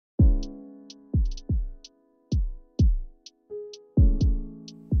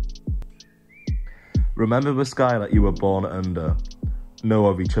Remember the sky that you were born under. Know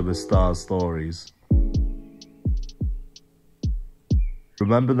of each other's stars' stories.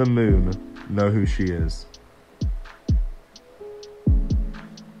 Remember the moon. Know who she is.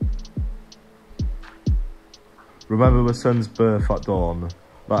 Remember the sun's birth at dawn.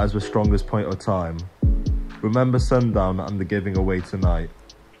 That is the strongest point of time. Remember sundown and the giving away tonight.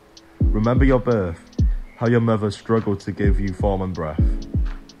 Remember your birth, how your mother struggled to give you form and breath.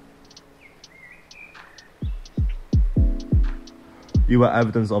 You are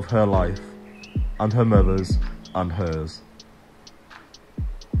evidence of her life, and her mother's, and hers.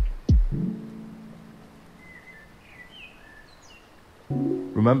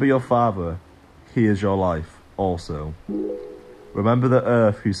 Remember your father, he is your life also. Remember the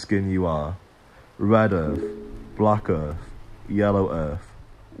earth whose skin you are. Red earth, black earth, yellow earth,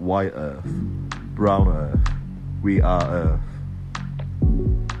 white earth, brown earth, we are earth.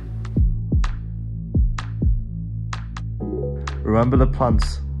 Remember the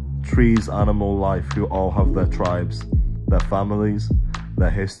plants, trees, animal life who all have their tribes, their families,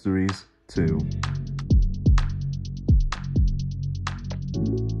 their histories too.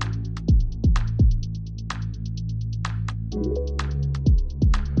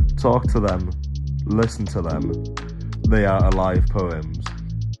 Talk to them, listen to them, they are alive poems.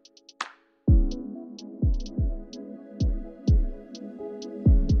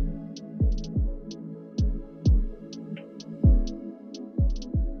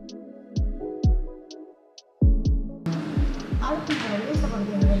 Esta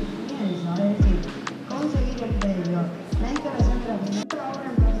contiene opiniones, ¿no? Es decir, conseguir el medio. La instalación de la primera obra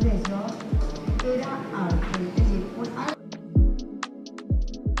en proceso era arte, es decir, un arte.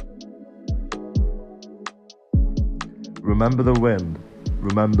 Remember the wind,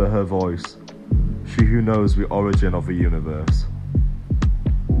 remember her voice, she who knows the origin of the universe.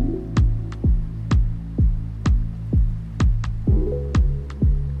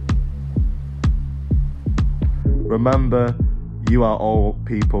 Remember, you are all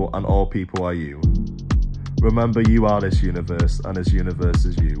people and all people are you. Remember, you are this universe and this universe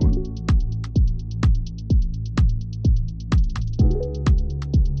is you.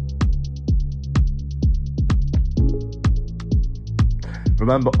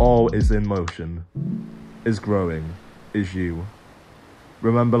 Remember, all is in motion, is growing, is you.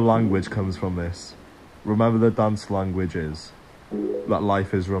 Remember, language comes from this. Remember, the dance language is, that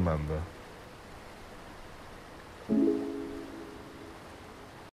life is remember.